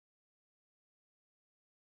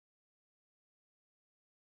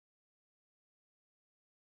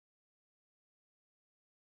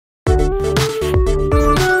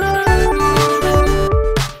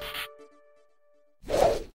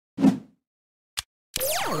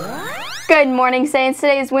Good morning, Saints.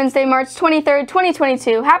 Today is Wednesday, March 23rd,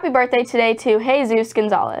 2022. Happy birthday today to Jesus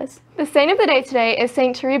Gonzalez. The saint of the day today is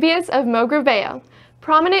Saint Turribius of Mogrovejo.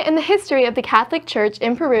 Prominent in the history of the Catholic Church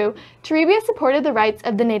in Peru, Turribius supported the rights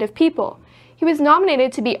of the native people. He was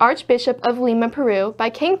nominated to be Archbishop of Lima, Peru by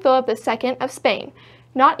King Philip II of Spain.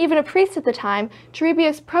 Not even a priest at the time,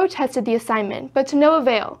 Turribius protested the assignment, but to no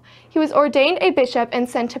avail. He was ordained a bishop and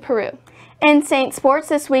sent to Peru. In Saint Sports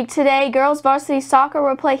this week today, girls varsity soccer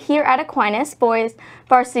will play here at Aquinas, boys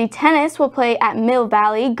varsity tennis will play at Mill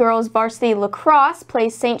Valley, girls varsity lacrosse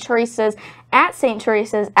plays St. Teresa's at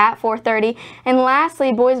 4:30, and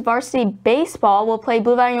lastly, boys varsity baseball will play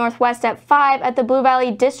Blue Valley Northwest at 5 at the Blue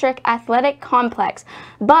Valley District Athletic Complex.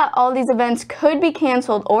 But all these events could be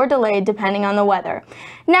canceled or delayed depending on the weather.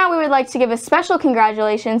 Now we would like to give a special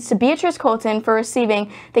congratulations to Beatrice Colton for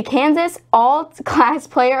receiving the Kansas All-Class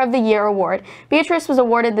Player of the Year award. Beatrice was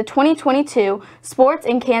awarded the 2022 Sports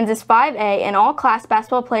in Kansas 5A and All-Class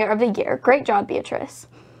Basketball Player of the Year. Great job, Beatrice.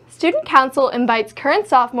 Student Council invites current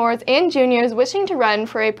sophomores and juniors wishing to run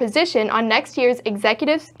for a position on next year's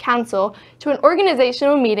Executive Council to an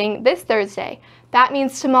organizational meeting this Thursday. That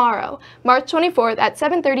means tomorrow, March 24th at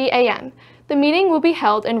 7:30 a.m. The meeting will be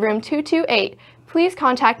held in room 228. Please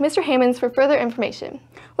contact Mr. Hammonds for further information.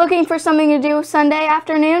 Looking for something to do Sunday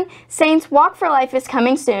afternoon? Saints Walk for Life is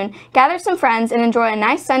coming soon. Gather some friends and enjoy a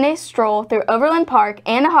nice Sunday stroll through Overland Park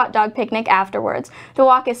and a hot dog picnic afterwards. The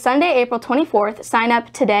walk is Sunday, April 24th. Sign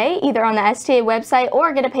up today either on the STA website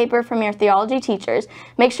or get a paper from your theology teachers.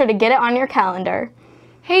 Make sure to get it on your calendar.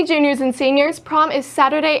 Hey juniors and seniors, prom is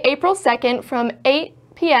Saturday, April 2nd from 8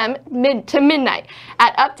 p.m. to midnight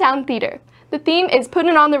at Uptown Theater. The theme is Put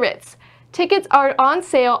It on the Ritz. Tickets are on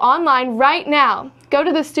sale online right now. Go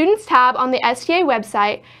to the Students tab on the STA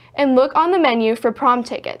website and look on the menu for prom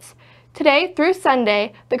tickets. Today through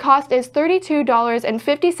Sunday, the cost is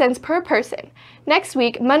 $32.50 per person. Next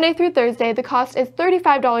week, Monday through Thursday, the cost is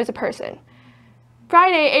 $35 a person.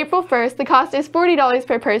 Friday, April 1st, the cost is $40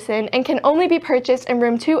 per person and can only be purchased in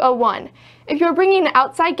room 201. If you're bringing an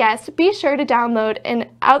outside guest, be sure to download an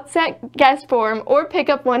outside guest form or pick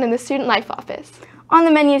up one in the Student Life office. On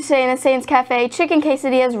the menu today in the Saints Cafe, chicken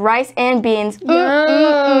quesadillas, rice, and beans.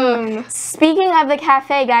 Speaking of the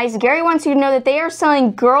cafe, guys, Gary wants you to know that they are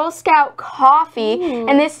selling Girl Scout coffee,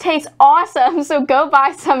 and this tastes awesome, so go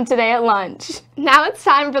buy some today at lunch. Now it's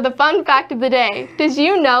time for the fun fact of the day. Did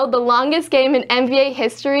you know the longest game in NBA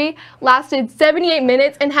history lasted 78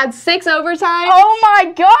 minutes and had 6 overtimes? Oh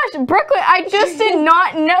my gosh, Brooklyn, I just did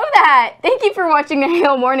not know that. Thank you for watching the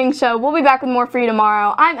Hale Morning Show. We'll be back with more for you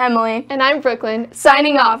tomorrow. I'm Emily. And I'm Brooklyn.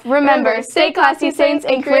 Signing off. Remember, stay classy, Saints,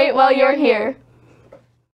 and create while you're here.